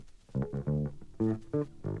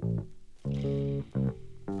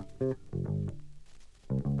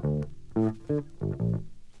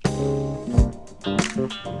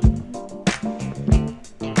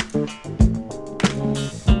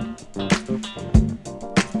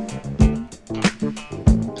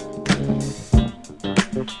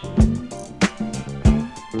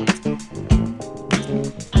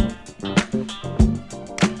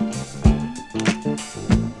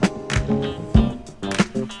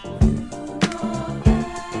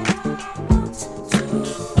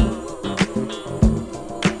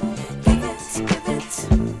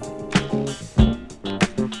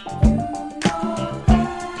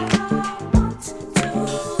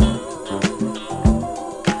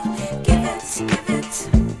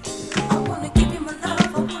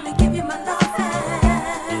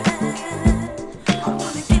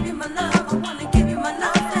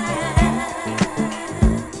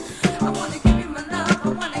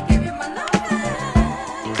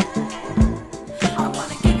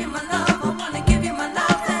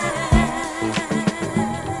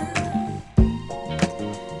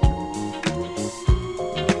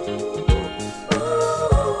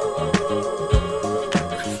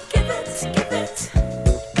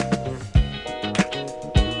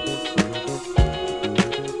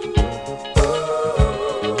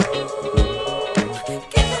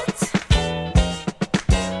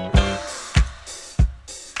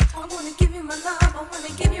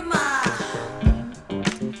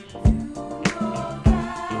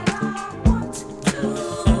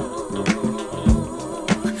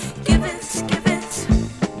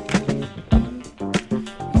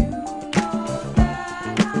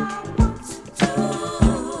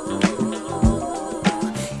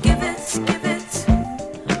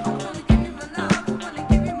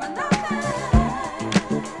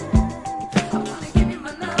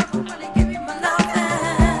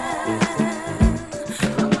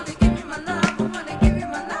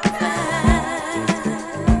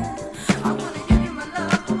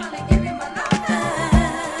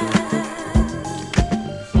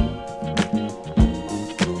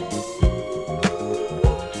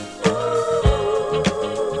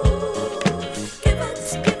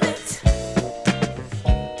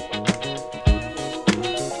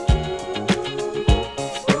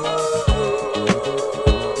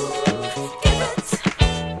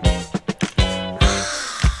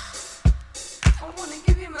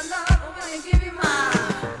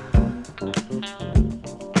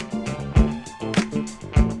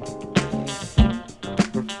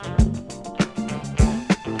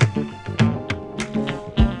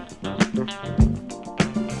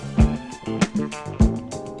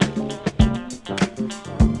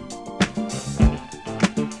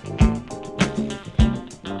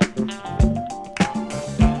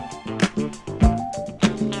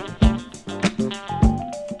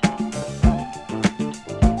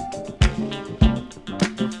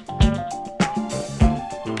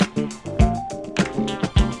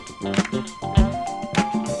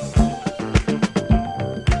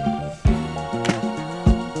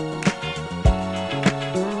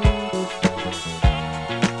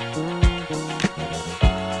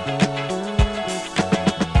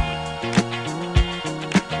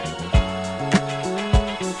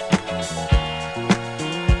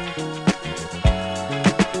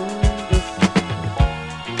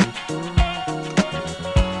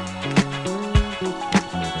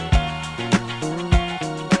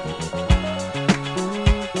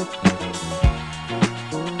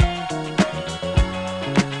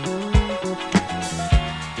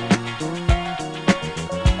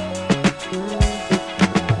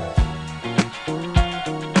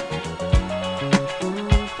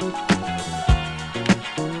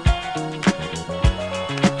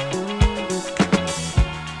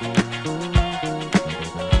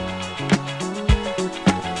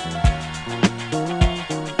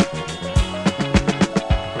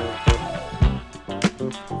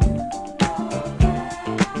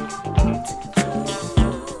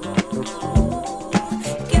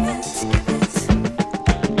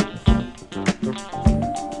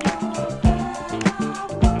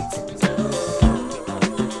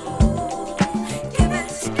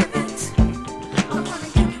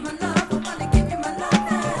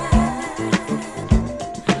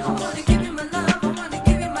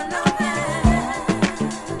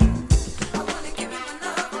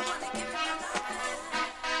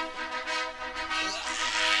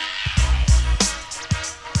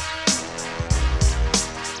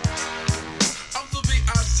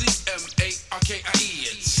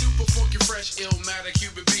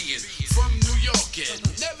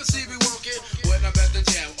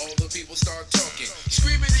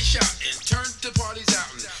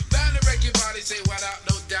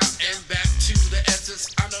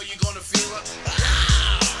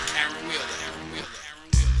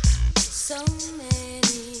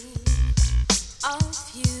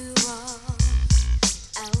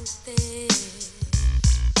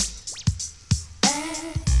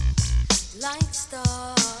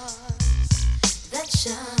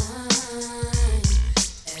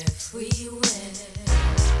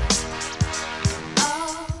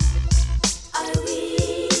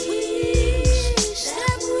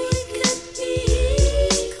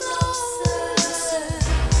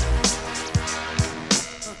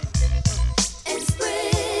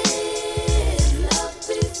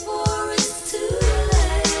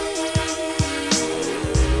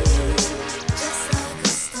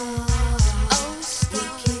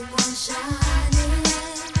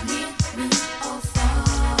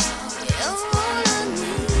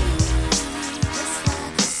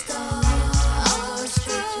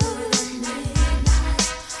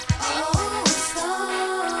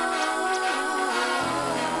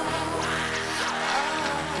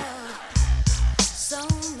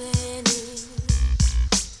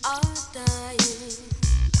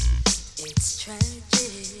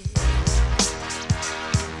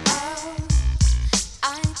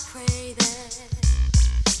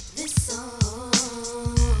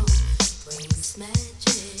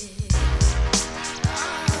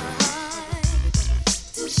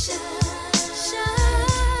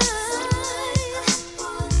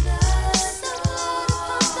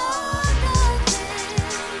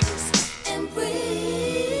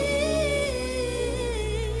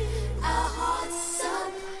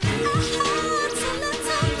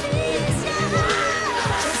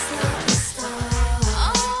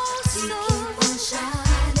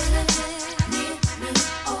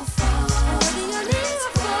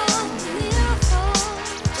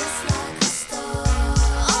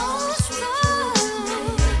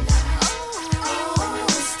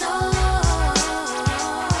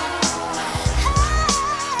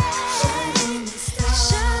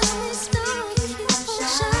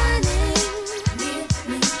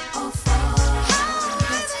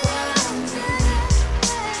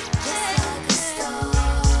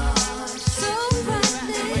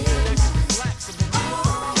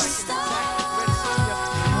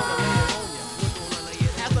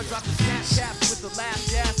Fat caps with the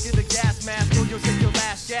last gas, get a gas mask, or you'll take your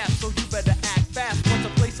last gas. So you better act fast. Once I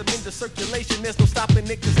place them into circulation, there's no stopping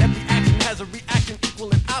it, cause every action has a reaction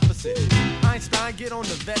equal and opposite. Einstein, get on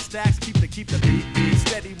the vet stacks, keep the beat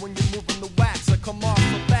steady when you're moving the wax. I come off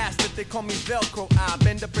so fast that they call me Velcro. I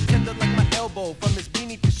bend a pretender like my elbow, from his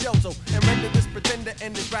beanie to shelter, and render this pretender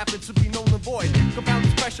and this rapper to be null and void. Compound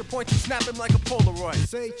his pressure points and snap him like a Polaroid.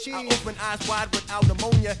 Say cheese. I open eyes wide without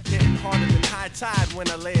ammonia, hitting harder than high tide when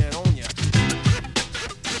I lay it on ya.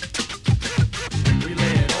 We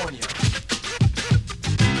lay it on ya.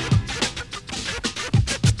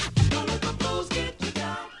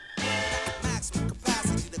 Maximum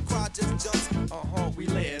capacity, the crowd just jumps. We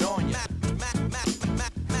lay it on ya.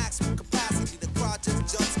 Maximum capacity, the crowd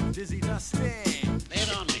just jumps. Dizzy Dustin. Lay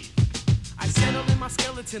it on me. I settle in my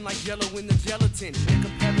skeleton like yellow in the gelatin. In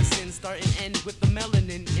comparison, start and end with the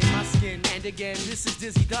melanin in my skin. And again, this is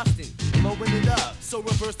Dizzy Dustin. Blowing it up. So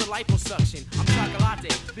reverse the liposuction. I'm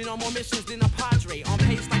chocolate. Been on more missions than a padre. On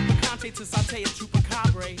pace like Picante to saute a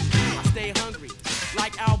chupacabra. I stay hungry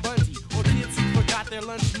like Al Bundy. Or kids who forgot their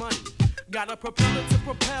lunch money. Got a propeller to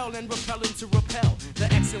propel and repellent to repel. The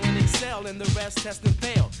excellent excel and the rest test and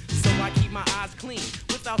fail. So I keep my eyes clean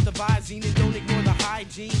without the Visine and don't ignore the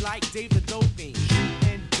hygiene like Dave the Doping.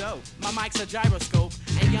 And dope. My mic's a gyroscope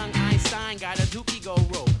and young Einstein got a dookie go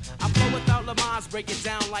rope. I flow without Lamaze, break it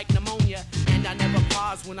down like pneumonia, and I never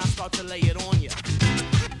pause when I start to lay it on ya.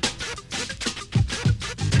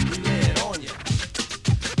 We lay it on ya.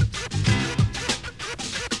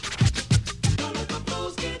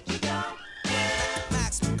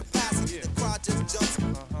 Maximum capacity, the crowd just jumps.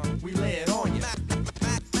 We lay it on ya.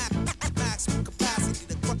 Maximum capacity,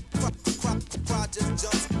 the crowd just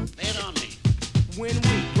jumps. Lay it on me. When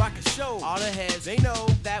we Rock a show. all the heads, They know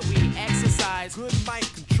that we exercise. good mic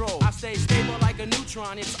control. I stay stable like a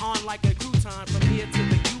neutron. It's on like a crouton from here to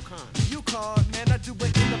the Yukon. Yukon, man, I do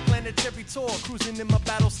it in the planetary tour. Cruising in my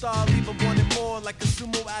battle star, leave 'em wanting more like a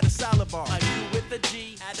sumo at a salad bar. A U with a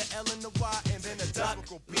G, Add a L and a Y and then a duck,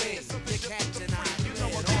 duck. bling. You can't deny. You know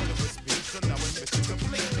what all of us be, so now it's mission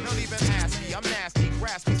complete. Don't even ask me, I'm nasty.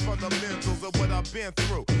 Grasp these fundamentals of what I've been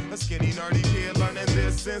through. A skinny, nerdy kid learning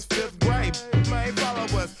this since 5th grade. May follow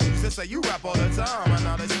us. Used to say you rap all the time, and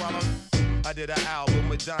now they swallow. I did an album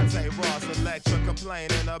with Dante Ross, Electra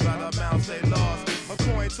complaining about amounts they lost. A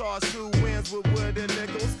coin toss, 2 wins with wood and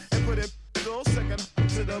nickels, and put it second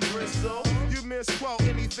to the Bristol. You misquote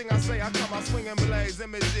anything I say, I come out swinging blaze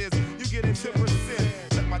images. You get in 10%.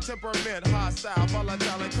 Like my temperament, hostile,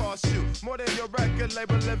 volatile, and cost you more than your record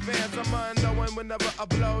label advance. I'm unknowing whenever a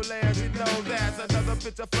blow lands. You know that's another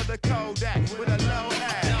picture for the Kodak with a low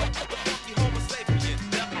ass.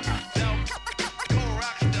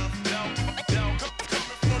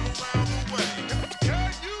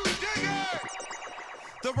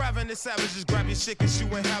 The ravenous savages grab your shit cause you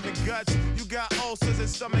ain't having guts. You got ulcers and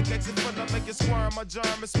stomach aches and fun to make you squirm. My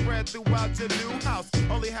germ is spread throughout your new house.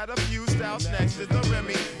 Only had a few styles, next is the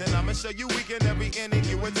Remy. Then I'ma show you weak in every inning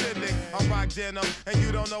you attending. I rock denim and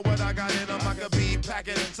you don't know what I got in them. I could be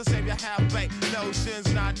packing, so save your half-baked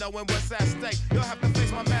notions, not knowing what's at stake. You'll have to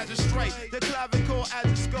face my magistrate. The clavicle add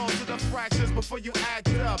your skull to the fractures before you act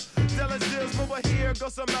up. Della's deals, but here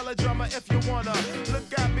goes some melodrama if you wanna. Look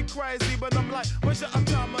at me crazy, but I'm like, what's your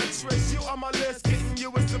optometrist? You on my list, getting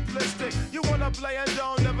you is simplistic. You wanna play and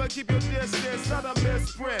don't never keep your distance, not a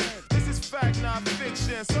misprint. This is fact, not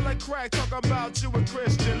fiction. So like crack, talk about you a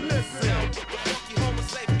Christian. Listen. Homo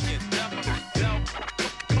sapien.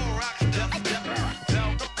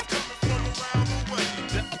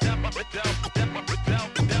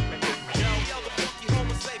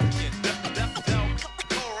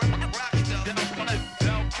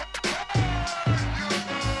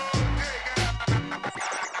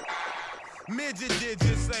 Midget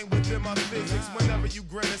digits ain't within my physics. Whenever you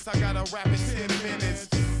grimace, I got a rapid 10 minutes.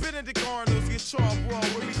 Benedict Arnold's get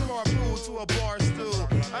charbroiled when we carpool to a bar stool.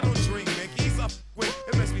 I don't drink Mickey's, I with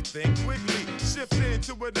it makes me think quickly. Shift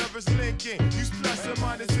into whatever's linking. Use plus and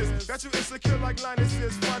minuses. Got you insecure like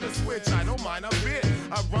Linuses. Find a switch, I don't mind a bit.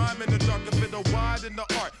 I rhyme in the dark to fit the wide in the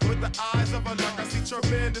art. With the eyes of a lark, I see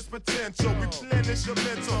tremendous potential. Replenish your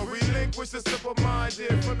mental. Relinquish the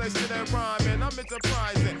simple-minded. From they sit and rhyme, and I'm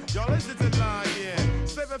enterprising. Y'all listen to lying.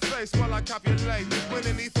 Saving face while I copulate. When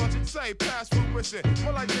any thought you'd say, past fruition.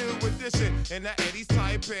 More like new edition. In the 80s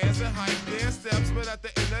tight pants and hype dance steps. But at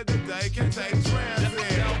the end of the day, can take transit.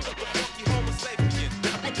 Homo sapien.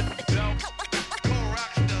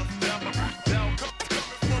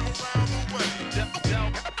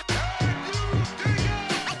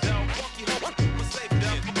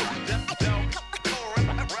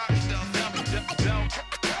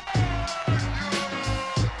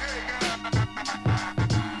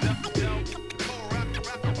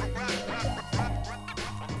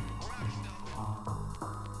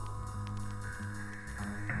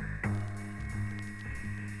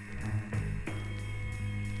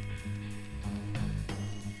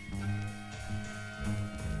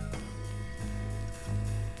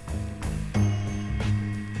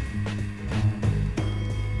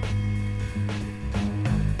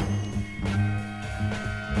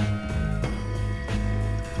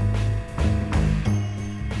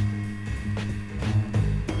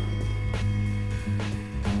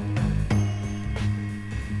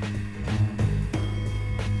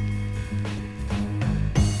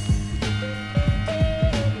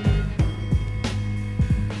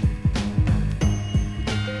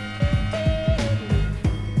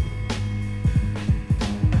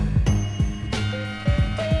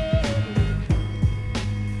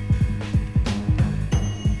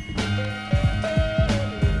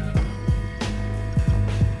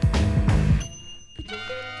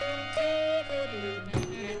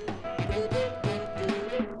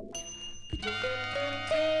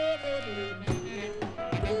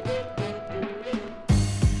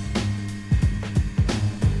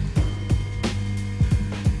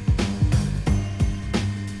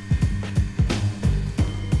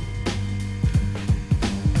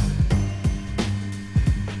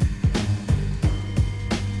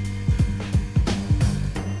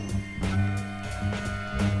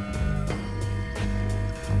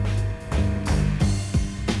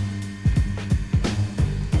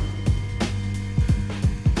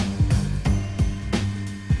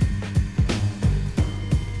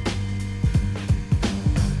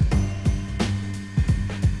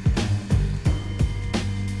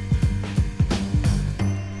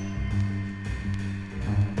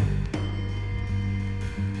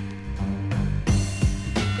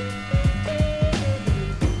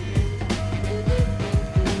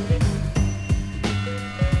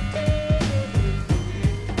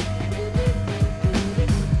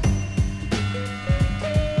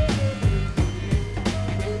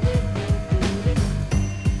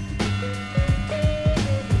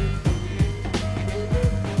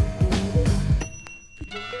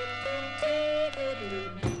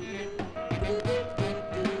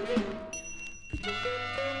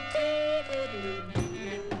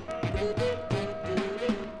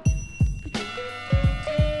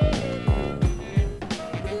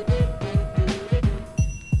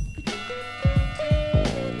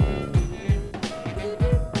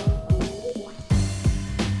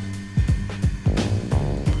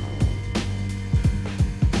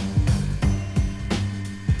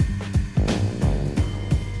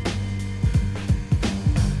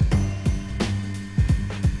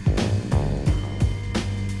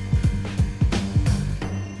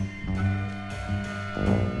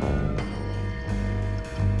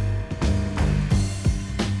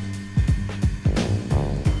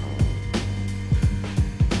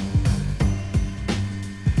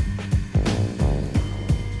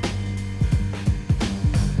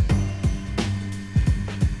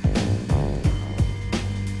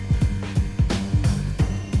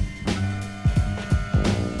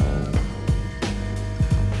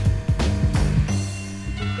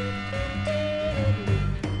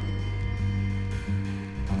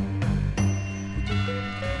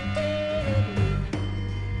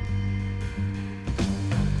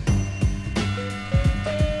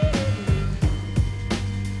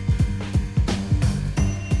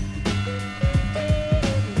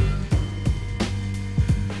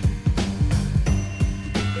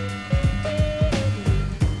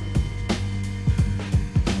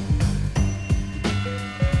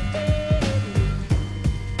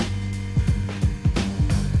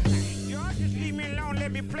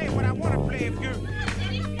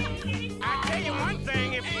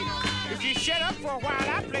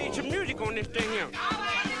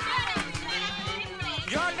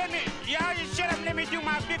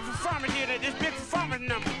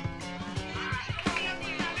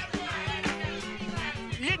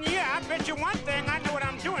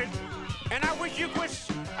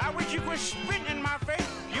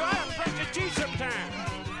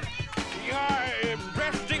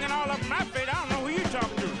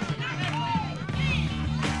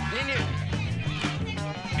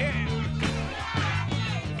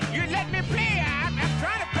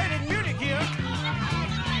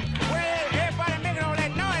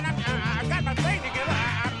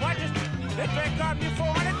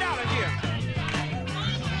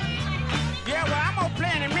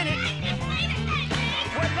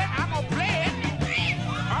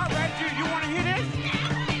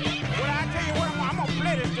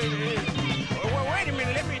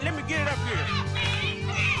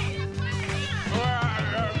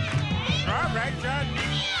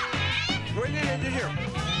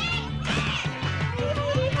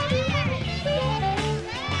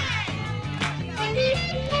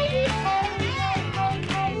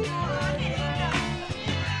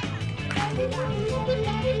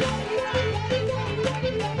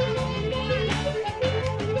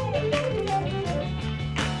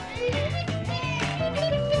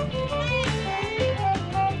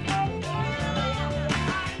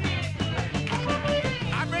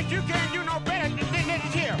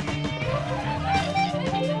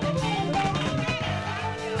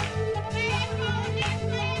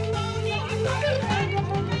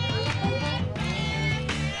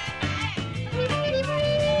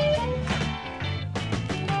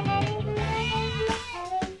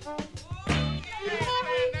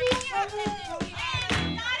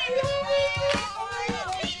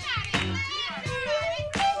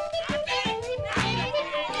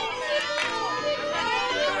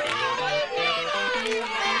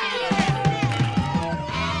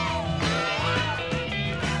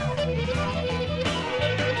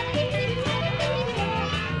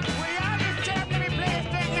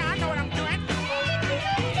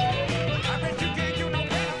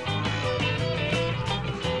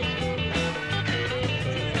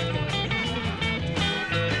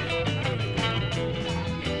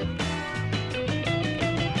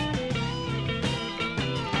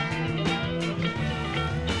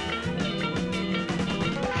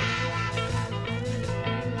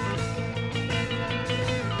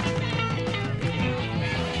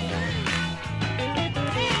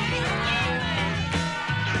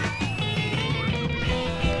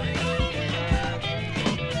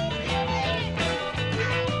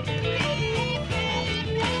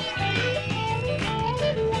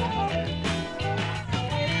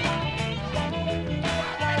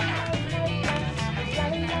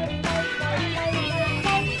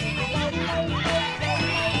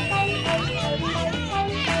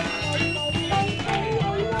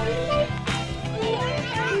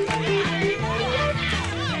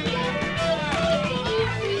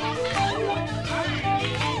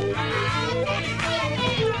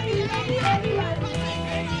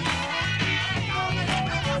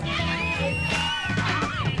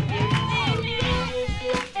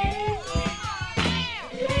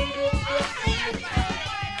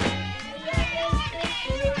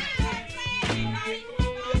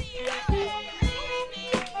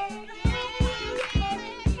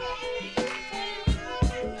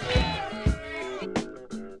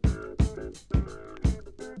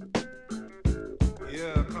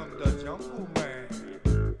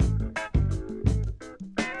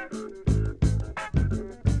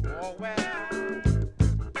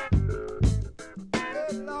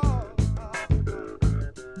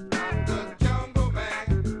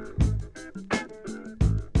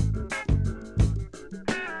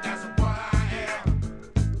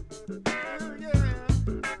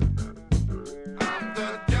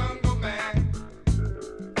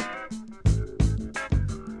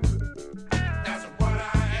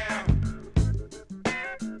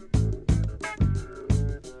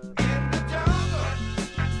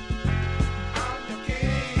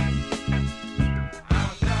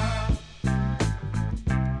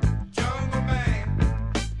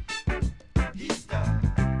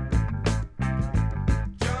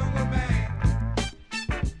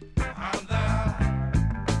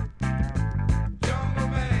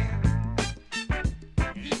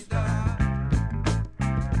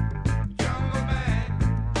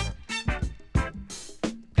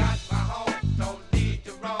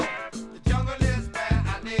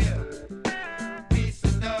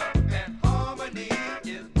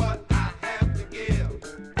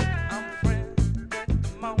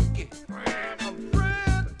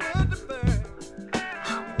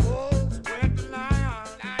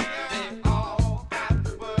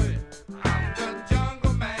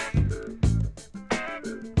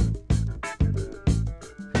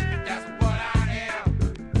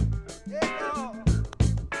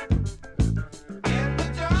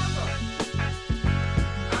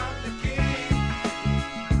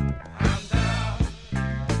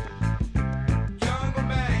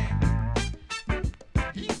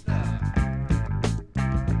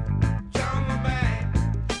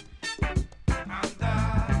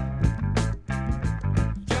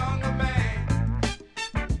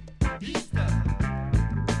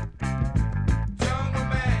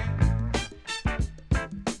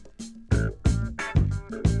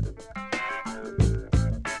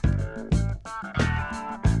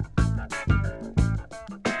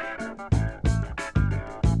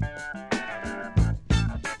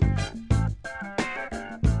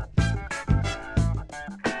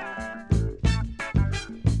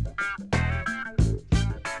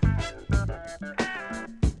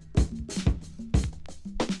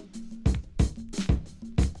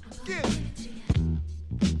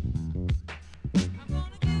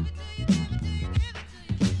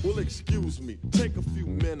 excuse me, take a few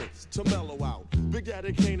minutes to mellow out. Big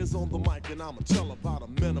Daddy Kane is on the mic and I'ma tell about a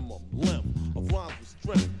minimum length of rhymes with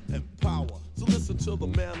strength and power. So listen to the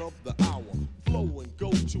man of the hour. Flow and go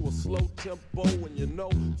to a slow tempo and you know,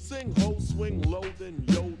 sing ho, swing low, then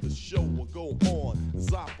yo, the show will go on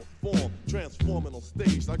as I perform, transforming on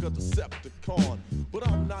stage like a Decepticon. But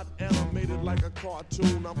I'm not animated like a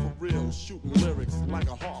cartoon, I'm for real, shooting lyrics like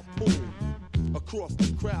a harpoon. Across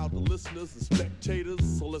the crowd, the listeners and spectators,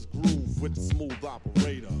 so let's groove with the smooth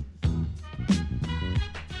operator.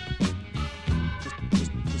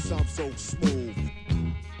 Just I'm so smooth.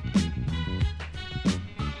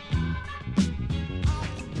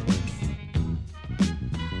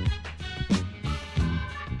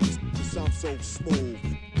 Just I'm so smooth.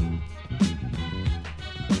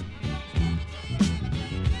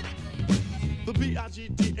 The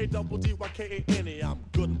B-I-G-D-A-double-D-Y-K-A-N-E, I'm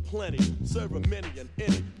good and plenty, serving many and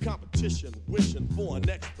any competition, wishing for an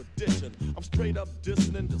expedition. I'm straight up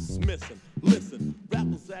dissing and dismissing. Listen,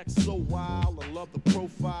 rappers act so wild and love the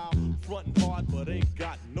profile, frontin' hard but ain't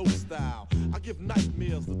got no style. I give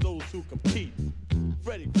nightmares to those who compete.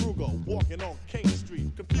 Freddy Krueger walking on King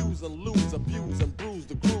Street, confuse and lose, abuse and bruise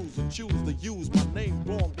the crews who choose to use my name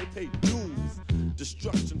wrong, they pay dues.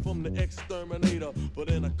 Destruction from the exterminator, but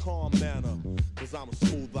in a calm manner, cause I'm a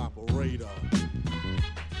smooth operator.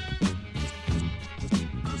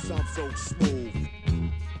 Cause I'm so smooth.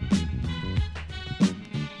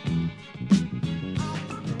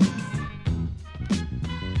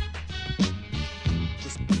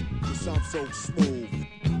 Cause I'm so smooth.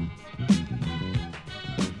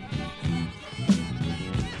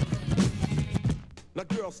 Now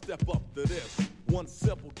girl, step up to this. One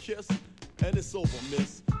simple kiss and it's over,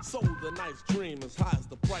 miss. Sold a nice dream as high as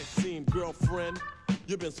the price seemed. Girlfriend,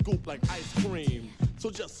 you've been scooped like ice cream. So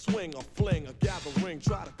just swing or fling or gather ring,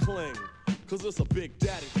 try to cling, cause it's a Big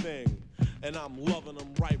Daddy thing. And I'm loving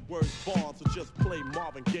them right words born, so just play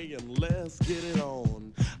Marvin Gaye and let's get it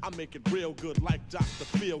on. I make it real good like Dr.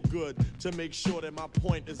 Feelgood to make sure that my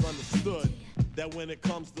point is understood. That when it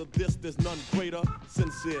comes to this, there's none greater.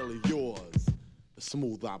 Sincerely yours, the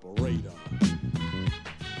smooth operator.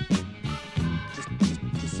 Just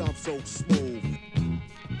I'm so smooth.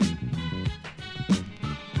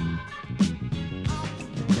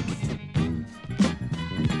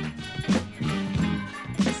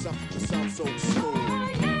 Just I'm so smooth.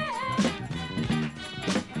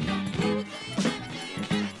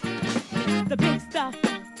 The big stuff.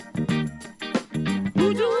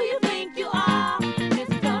 Who do you think you are,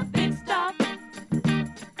 Mr. Big Stuff?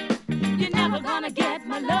 You're never gonna get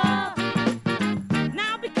my love.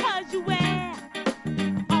 Now because you wear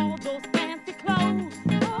all those fancy clothes,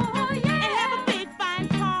 oh yeah, and have a big fine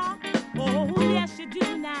car, oh yes you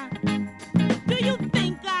do now. Do you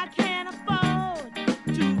think I can afford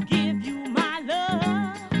to give you my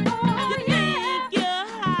love? Oh you think you're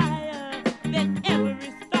higher than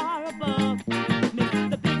every star above,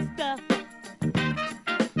 Mr. Big Stuff?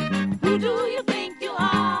 Who do you think you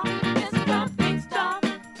are, Mr. Big Stuff?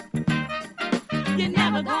 You're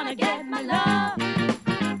never gonna get my love.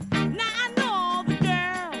 Now I know all the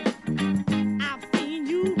girls I've seen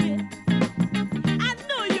you with. I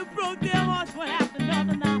know you broke their hearts one after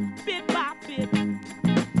another now, bit by bit.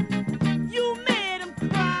 You made them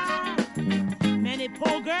cry. Many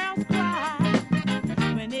poor girls cry.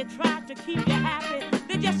 When they try to keep you happy,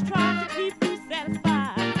 they just try to keep you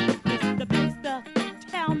satisfied. Mr. Big Stuff,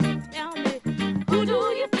 tell me, who do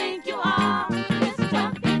you think you are,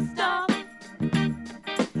 Mr. Big Stuff?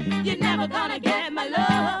 You're never gonna get my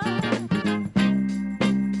love.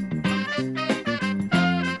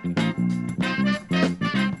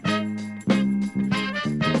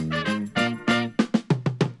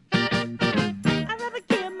 I'd rather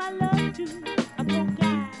give my love to a broke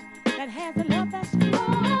guy that has a love that's true,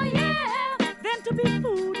 oh yeah, than to be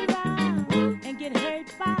fooled around and get hurt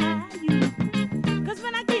by you. Cause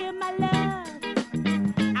when I give my love,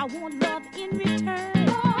 I want love in return.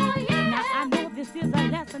 Oh yeah. Now I know this is a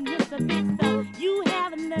lesson, Mr. Big Stuff, you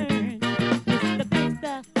haven't learned. Mr. Big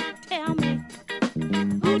Stuff, tell me,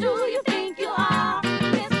 who do you think you are,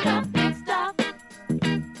 Mr. Big Stuff?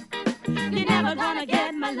 You're never gonna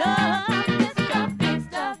get my love, Mr. Big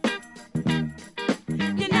Stuff.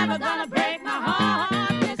 You're never gonna break my heart,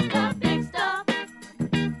 Mr. Big Stuff.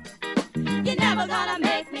 You're never gonna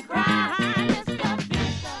make me cry, Mr.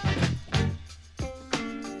 Big Stuff.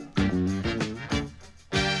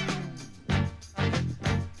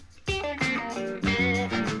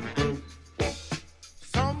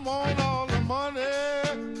 Some want all the money,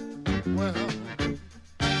 well,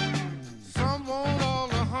 some want all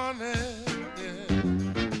the honey, yeah.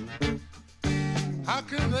 How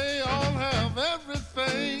can they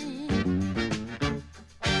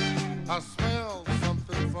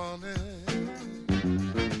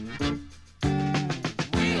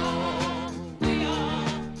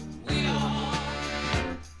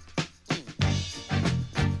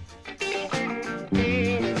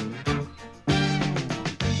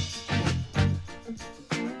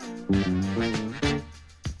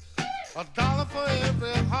 $1 for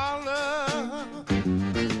every holler,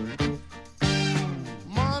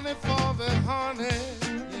 money for the honey.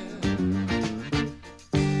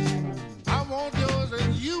 Yeah. I want yours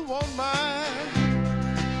and you want mine.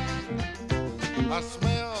 I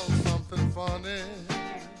smell something funny.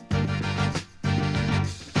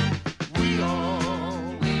 We all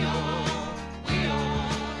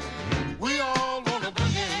wanna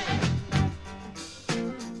boogie.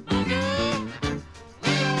 Boogie.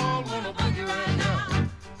 We all wanna boogie right now.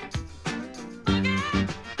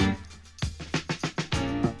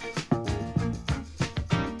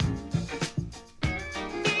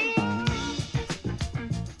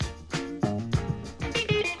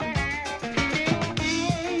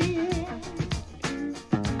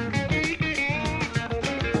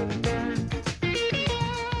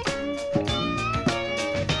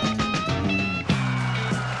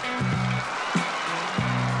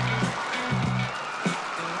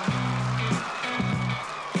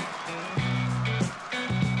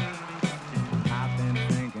 I've been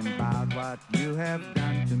thinking about what you have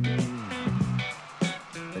done to me.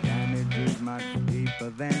 The damage is much deeper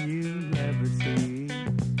than you ever see.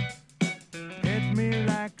 Hit me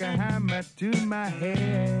like a hammer to my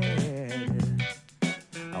head.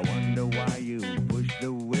 I wonder why you pushed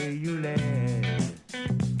the way you led.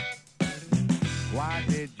 Why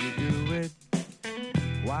did you do it?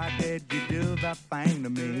 Why did you do the thing to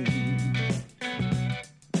me?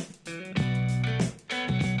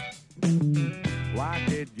 Why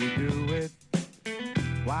did you do it?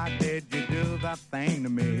 Why did you do the thing to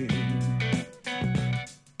me?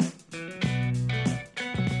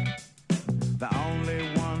 The only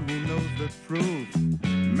one who knows the truth,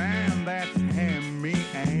 man, that's him, me,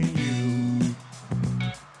 and you.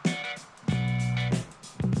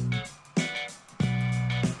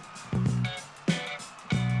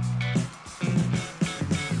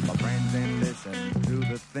 My friends ain't listen to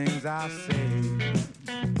the things I say.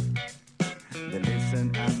 They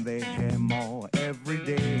listen and they hear more every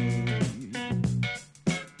day.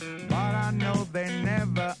 But I know they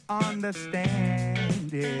never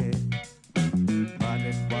understand it. But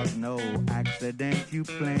it was no accident, you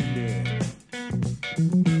planned it.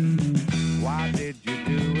 Why did you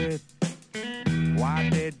do it? Why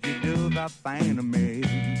did you do the thing to me?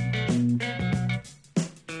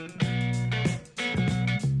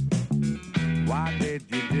 Why did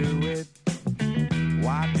you do it?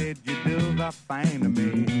 Why did you do the thing to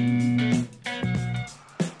me?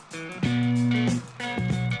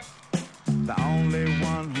 The only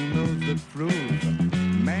one who knows the truth,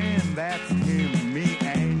 man, that's him, me,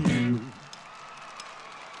 and you.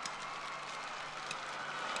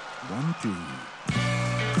 1, 2.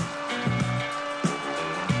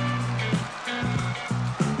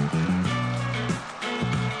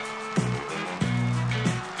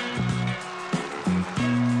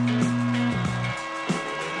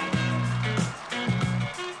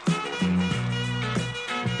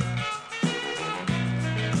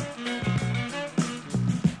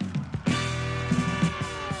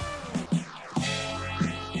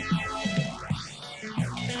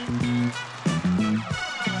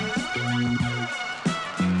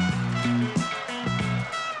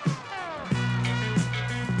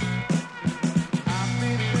 I've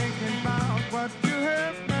been thinking about what you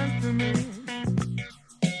have done to me.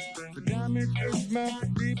 The damage is much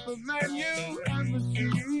deeper than you ever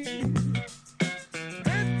see.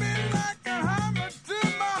 Hit me like a hammer to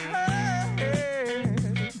my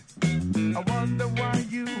head. I wonder why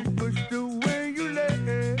you pushed the way you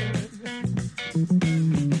led.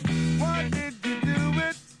 Why did you do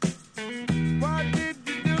it? Why did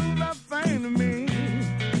you do the thing to me?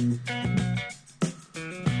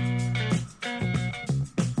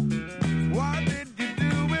 Why did you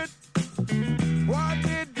do it? Why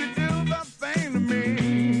did you do the thing to me?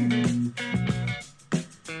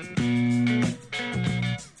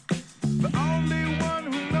 The only one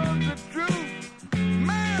who knows the truth,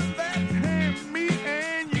 man, that's him, me,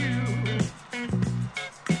 and you.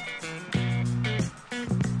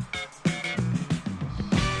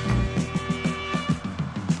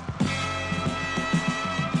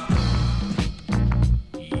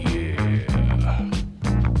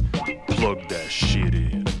 Plug that shit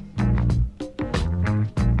in.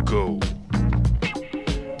 Go.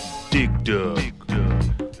 Dig Dug.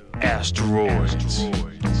 Asteroids.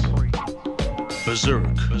 Berserk.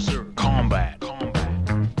 Combat.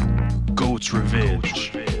 Goat's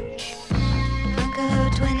Revenge. Bronco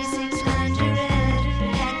 2600,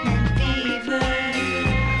 Pac-Man fever,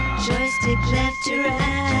 joystick left to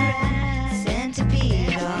right,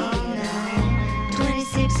 centipede all night.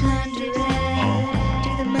 2600, do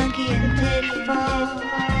the monkey and the pitfall,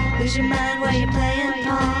 Lose your mind while you're playing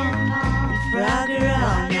Pong and Frogger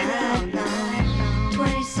all night long.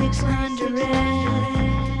 2600,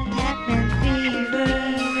 Pac-Man fever,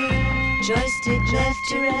 joystick left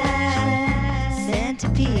to right,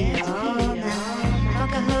 centipede all night.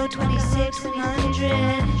 Funkaho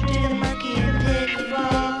 2600, do the monkey in the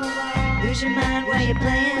pitfall. Lose your mind while you're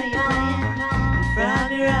playing Pong and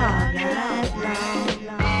Frogger all night long.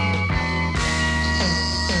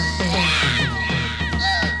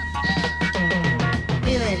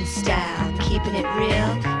 Villain style, keeping it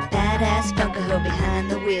real. Badass Funkaho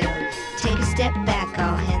behind the wheel. Take a step back,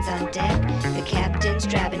 all hands on deck. The captain's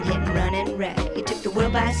driving, hit and run and wreck. He took the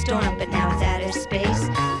world by storm, but now it's outer space.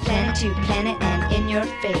 Planet to planet and in your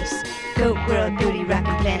face. Goat world booty,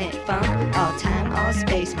 rockin' planet funk. All time, all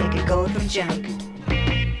space, make it gold from junk.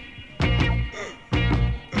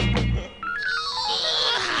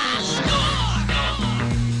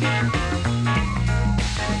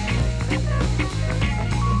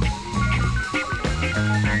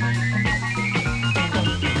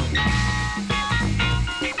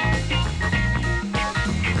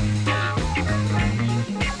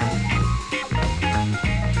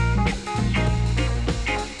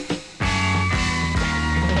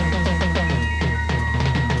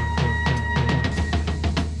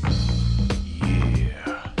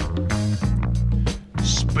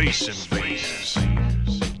 Space Invaders,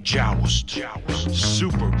 Joust,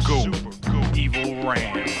 Super Goat, Evil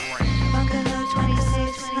Ram. Funkaho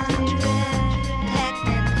 2600,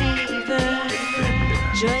 Pac-Man fever,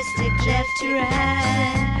 joystick left to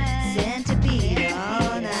right, centipede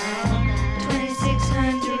all night.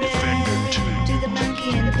 2600, do the monkey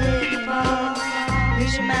in the pitfall.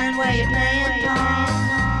 Lose your mind while you're playing Pong,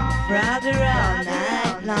 Frogger all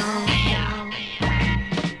night long.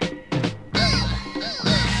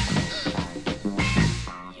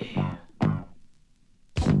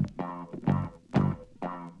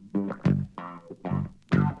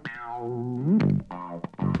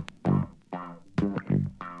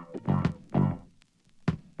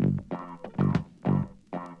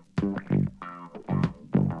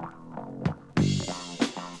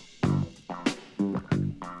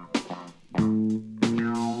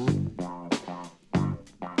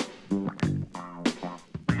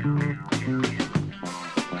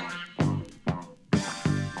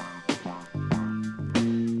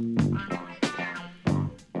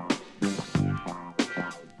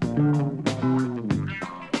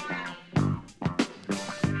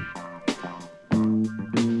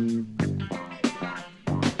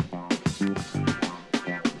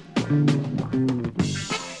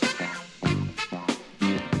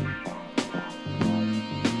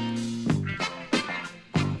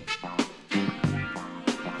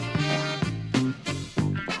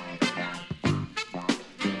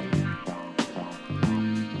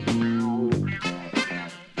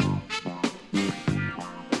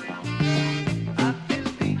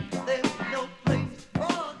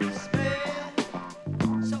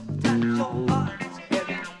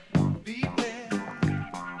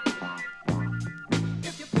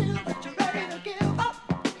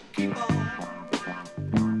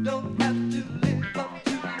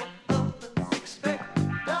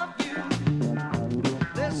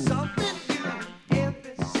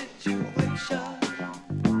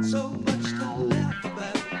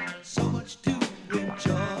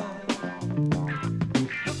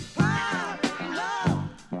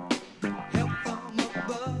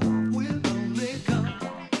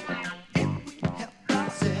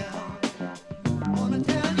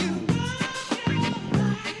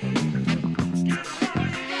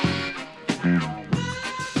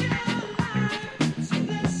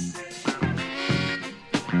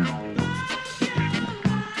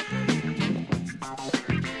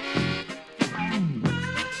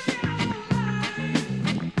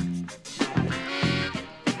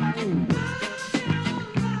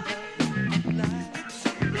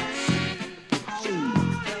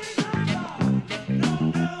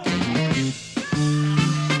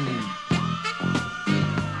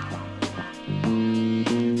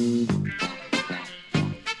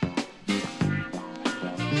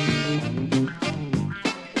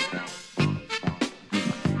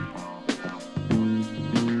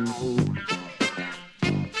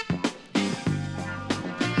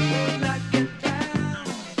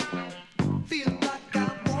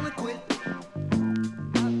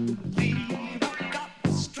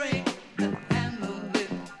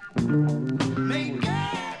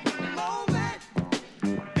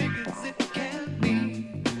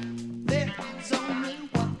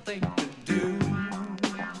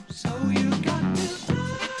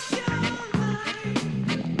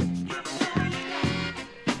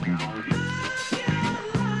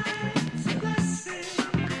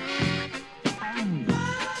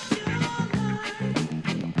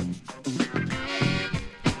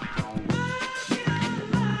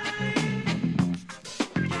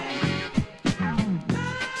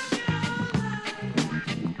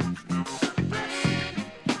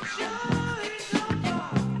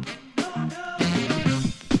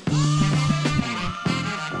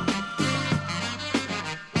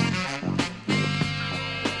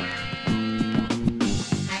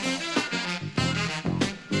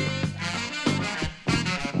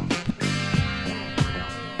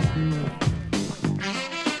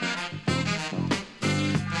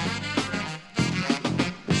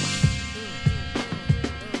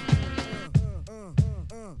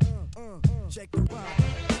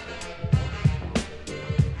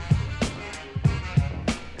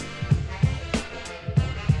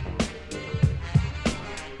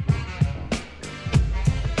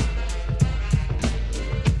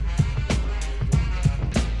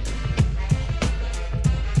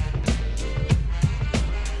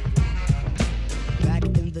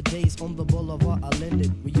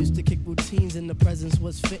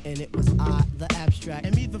 track.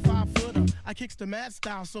 And me the 5-footer, I kicks the mad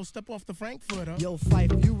style, so step off the Frankfurter. Yo,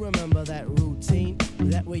 Fife, you remember that routine?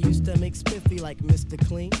 That way used to make spiffy like Mr.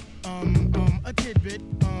 Clean? A tidbit,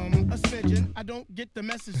 a smidgen. I don't get the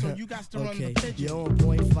message, so you got to run the pigeon. You're on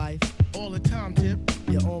point, Fife. All the time, Tip.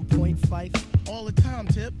 You're on point, Fife. All the time,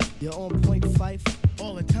 Tip. You're on point, Fife.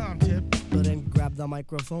 All the time, Tip. So then grab the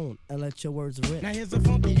microphone and let your words rip. Now here's a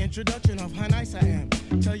funky introduction of how nice I am.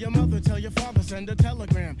 Tell your mother, tell your father, send a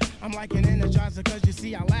telegram. I'm like an energizer, cause you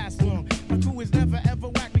see I last long. My crew is never ever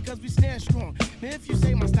whack because we stand strong. Now if you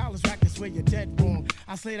say my style is whack, that's where you're dead wrong.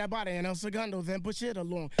 I slay that body and El Segundo, then push it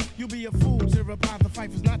along. You'll be a fool to reply the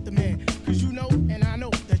Fife is not the man. Cause you know, and I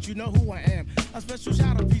know, that you know who I am. A special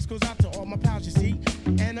shout out piece goes out to all my pals, you see.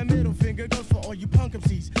 And a middle finger goes for all you punk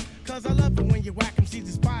MCs. Cause I love it when you whack MCs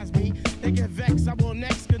despise me. They get vexed, I will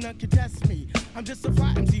next, cause none can test me. I'm just a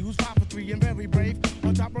fly MC who's 5 for 3 and very brave.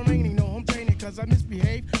 On top remaining, no home training cause I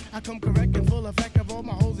misbehave. I come correct and full effect of all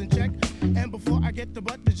my holes in check. And before I get the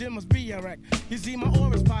butt, the gym must be a wreck. You see my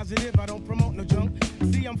aura's positive, I don't promote no junk.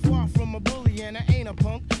 See I'm far from a bully and I ain't a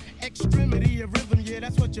punk. Extremity of rhythm, yeah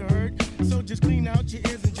that's what you heard. So just clean out your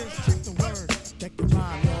ears and just check the word. Check the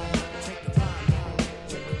rhyme, y'all.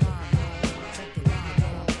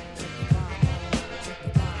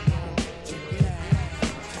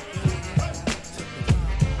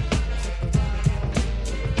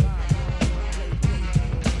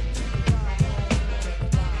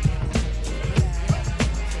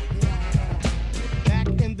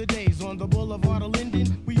 On the boulevard of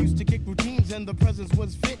Linden, we used to kick routines and the presence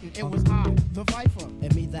was fitting. It was I, the Fifer.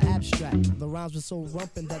 And me, the abstract. The rhymes were so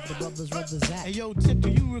rumpin' that the brothers wrote the Zach. Hey yo, Tip, do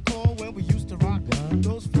you recall when we used to rock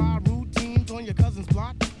those fly routines on your cousin's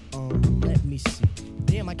block? Let me see.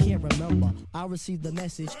 Damn, I can't remember. I'll receive the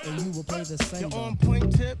message and you will play the same. You're on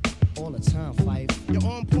point, Tip. All the time, Fife. You're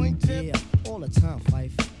on point, Tip. Yeah, all the time,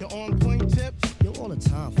 Fife. You're on point, Tip. You're all the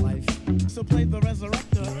time, Fife. So play the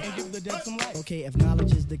resurrector and give the dead some life. Okay, if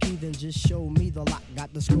knowledge is the key, then just show me the lock.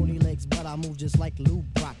 Got the scrawny legs, but I move just like Lou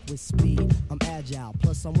Brock with speed. I'm agile,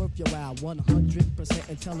 plus I'm worth your while. 100%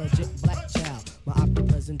 intelligent black child. My opera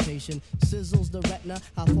presentation sizzles the retina.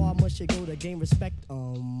 How far must you go to gain respect?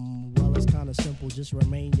 Well, it's kinda simple. Just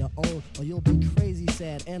remain your own, or you'll be crazy,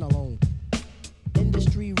 sad, and alone.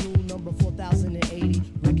 Industry rule number 4080.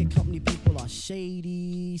 Record company people are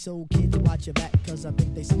shady. So kids watch your back, cause I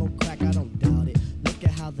think they smoke crack. I don't doubt it. Look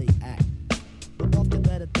at how they act. But off the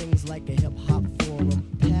better things like a hip hop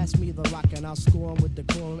forum. Pass me the rock and I'll score 'em with the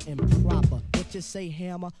quorum and proper. What you say,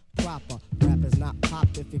 hammer? Proper. Rap is not pop.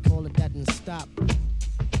 If you call it that, then stop.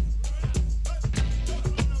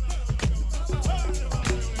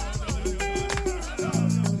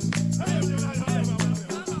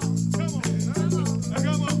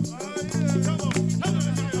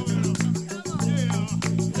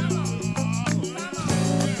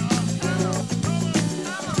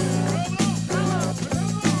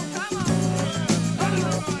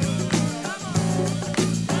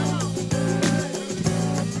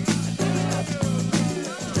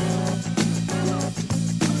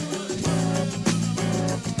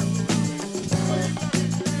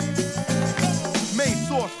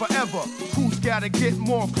 Gotta get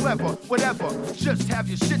more clever, whatever, just have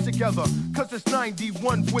your shit together. Cause it's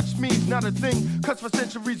 91, which means not a thing. Cause for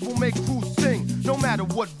centuries we'll make crews sing. No matter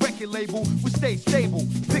what record label, we stay stable.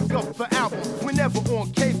 Pick up the album, we're never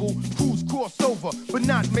on cable. Crews cross over, but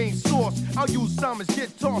not main source. I'll use Simon's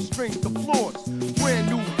guitar strings, the floors. Brand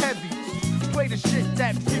new heavies. Play the shit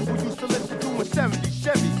that people used to listen to in 70s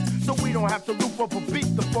Chevys. So we don't have to loop up a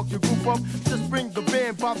beat to fuck your group up. Just bring the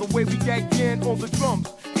band by the way we gang in on the drums.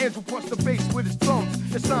 Andrew punched the bass with his thumbs.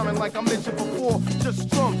 It's sounding like I mentioned before, just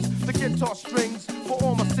drums. The guitar strings for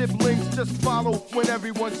all my siblings. Just follow when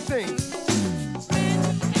everyone sings.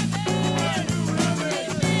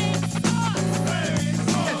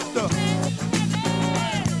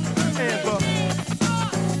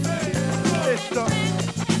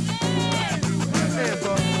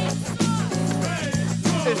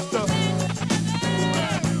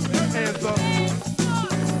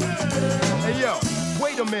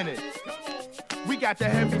 A minute. We got the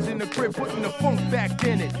heavies in the crib, putting the funk back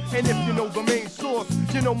in it. And if you know the main source,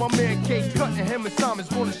 you know my man K Cut and him and Simon's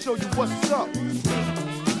gonna show you what's up.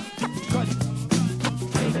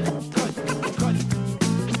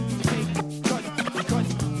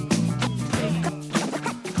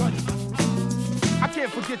 I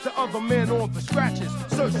can't forget the other man on the scratches.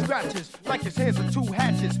 Search scratches like his hands are two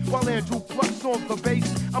hatchets. While Andrew plucks on the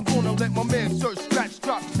bass, I'm gonna let my man search scratch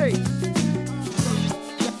drop tapes.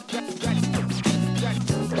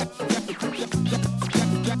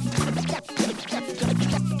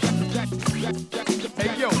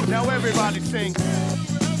 Hey yo, now Now everybody sing.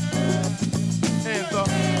 Hands up.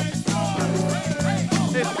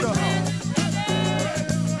 It's the.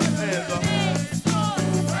 Hands up.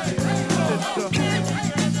 It's the.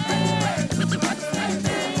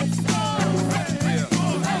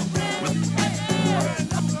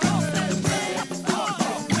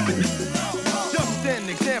 Just an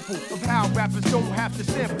example of how rappers don't have to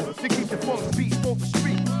sample to keep the funk beat on the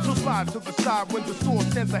street. So slide to the side when the sword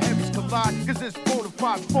sends the heavies collide. Cause it's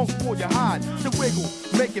bonafide funk for your hide. To wiggle,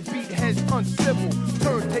 make it beat heads uncivil.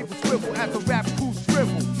 Turntable swivel as the rap crew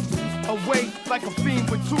shrivel. Away like a fiend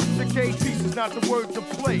with two decayed pieces, not the word to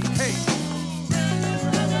play. Hey.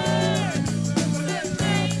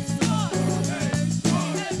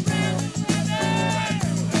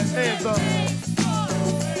 Hands up.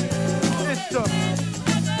 It's the.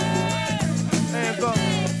 Hands up.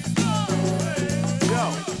 Yo.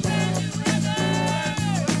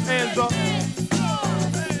 Hands up.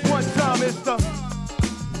 One time it's the.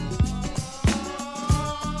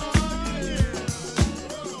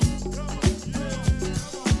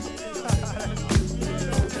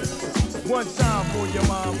 One time for your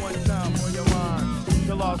mind, one time for your mind.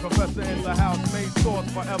 The Lost Professor in the house, main source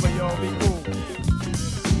forever, y'all be cool.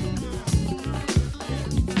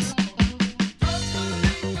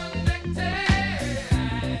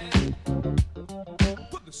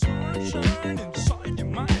 Put the sunshine inside your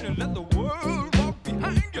mind and let the world walk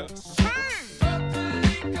behind you.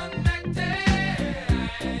 Totally connected.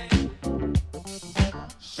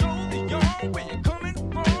 Show the young where you're coming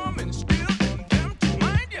from and still condemned to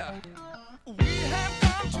mind ya. We have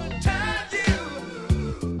come to tell you.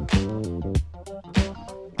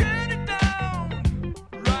 Get it down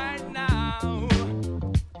right now.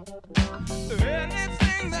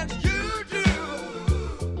 Anything that you do,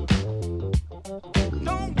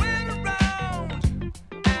 don't wait around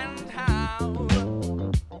and how.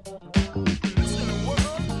 Listen,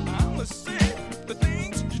 world, I'ma say the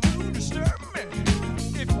things you do disturb me.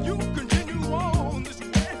 If you continue on this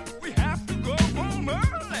way, we have to go home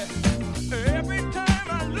early. Every time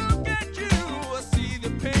I look at you, I see the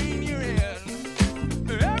pain you're in.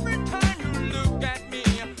 Every time you look at me,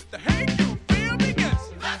 the hate you feel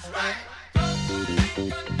begins. That's right.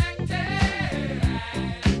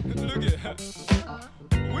 Look at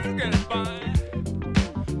we'll get it by.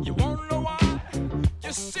 You wanna know why?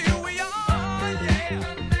 You see who we are, yeah.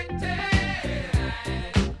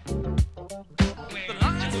 The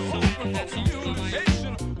lines are open for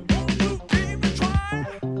communication. Won't you give it a try?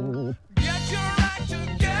 Get your act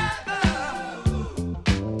together.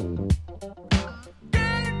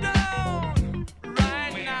 Get it down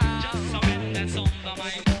right now. Just something that's on the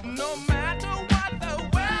mind. No matter what the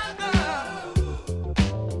weather.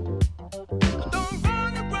 Don't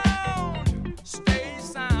run around, stay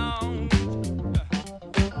sound.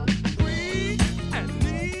 Greed and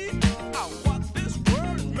need are what this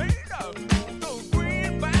world is made of. Those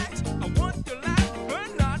greenbacks, I want your life, but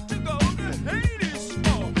not to go to Hades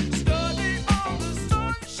for. Study all the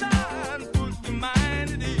sunshine, put your mind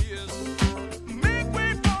at ease. Make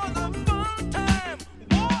way for the fun time,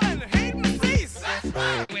 war and hate and peace. That's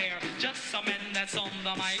right. We're just some men that's on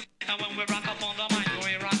the mic, and when we rock up on the mic,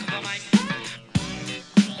 we rock the mic.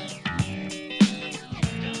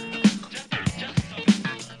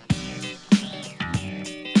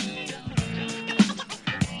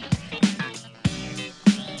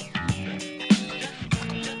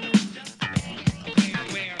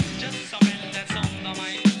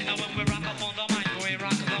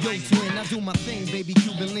 Yo, twin, I do my thing, baby.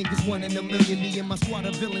 Cuban link is one in a million. Me and my squad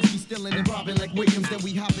of villains be stealing and robbing like Williams. Then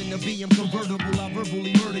we hop in the BM convertible. I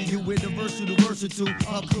verbally murder you with a versatile,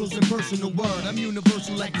 up close and personal word. I'm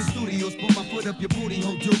universal like the studios. Put my foot up your booty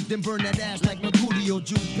hole, Duke. Then burn that ass like Mercurio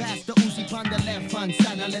juke. Pass the Uzi pan the left hand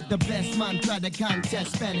side. I let the best man try the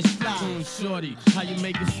contest. Spanish fly. Shorty, how you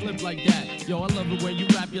make it slip like that? Yo, I love it when you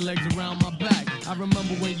wrap your legs around my back. I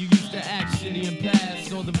remember when you used to act shitty and pass.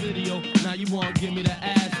 Saw the video, now you wanna give me the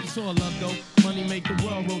ass. It's all love though, money make the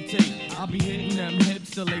world rotate. I'll be hitting them hips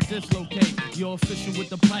till they dislocate. You're official with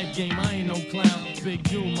the pipe game, I ain't no clown. Big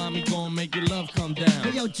Jew, mommy gon' make your love come down.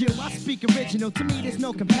 Hey yo, Jew, I speak original, to me there's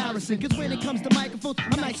no comparison. Cause when it comes to microphones,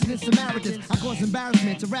 I'm nicer than Samaritans. I cause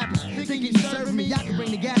embarrassment to rappers, thinking you serving me. I can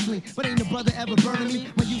bring the gasoline, but ain't no brother ever burning me.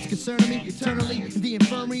 My youth concerning me, eternally in the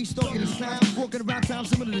infirmary. Stalking these clowns, walking around town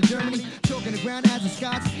similar to Germany. Choking the ground as a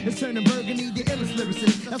Scots, it's turning burgundy. The illest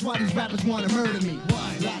lyricists, that's why these rappers wanna murder me.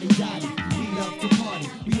 Why? Lottie-dottie, we love to party.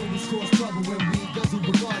 We always cause trouble when we go to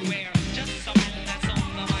Bugatti. We're just some men that's on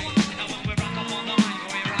the mic. And when we rock up on the mic,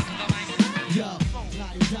 we rock the mic. Yo,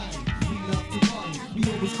 lottie-dottie, we love to party. We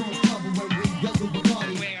always cause trouble when we go to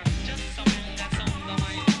Bugatti. We're just some men that's on the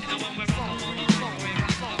mic. And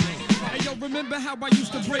remember how I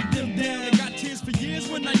used to break them down. And got tears for years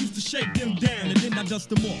when I used to shake them down. And then I dust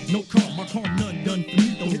them off. No car, my car none done for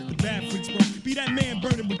me. Don't hit the bad freaks, bro. Be that man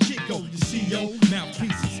burning with Chico. You see, yo,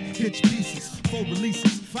 mouthpieces, pitch pieces, 4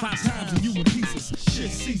 releases, 5 times and you in pieces.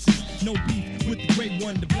 Shit ceases. No beef with the great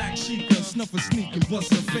one, the black sheep. Snuff a sneak and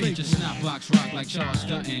bust a face. Just snap box rock like Charles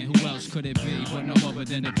Dutton. Who else could it be but no other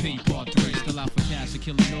than the P Part 3? Still out for cash to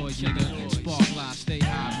kill a noise, nigga. Spark fly, stay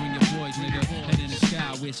high, bring your boys, nigga. Head in the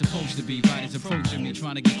sky, we're supposed to be. Fighters approaching me,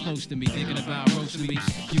 trying to get close to me, thinking about roasting me.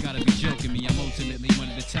 You gotta be joking me. I'm ultimately one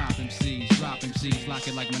of the top MCs. Drop MCs, lock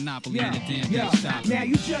it like Monopoly in a damn thing. Stop. Now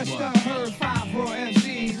you just heard 5 raw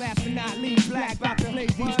MCs. Last but not least, black about to play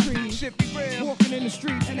these trees. Shit be real. Walking in the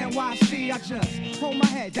streets in NYC, I just hold my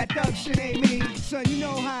head. That thug shit ain't me. Son, you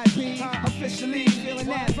know how it be. Officially feeling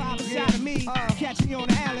that vibe inside of me. Catch me on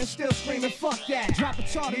the island, still screaming, fuck that. Drop a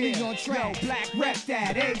chart of me on track. Yo, black rep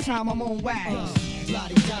that. Every time I'm on wax.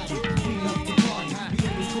 Lottie dottie,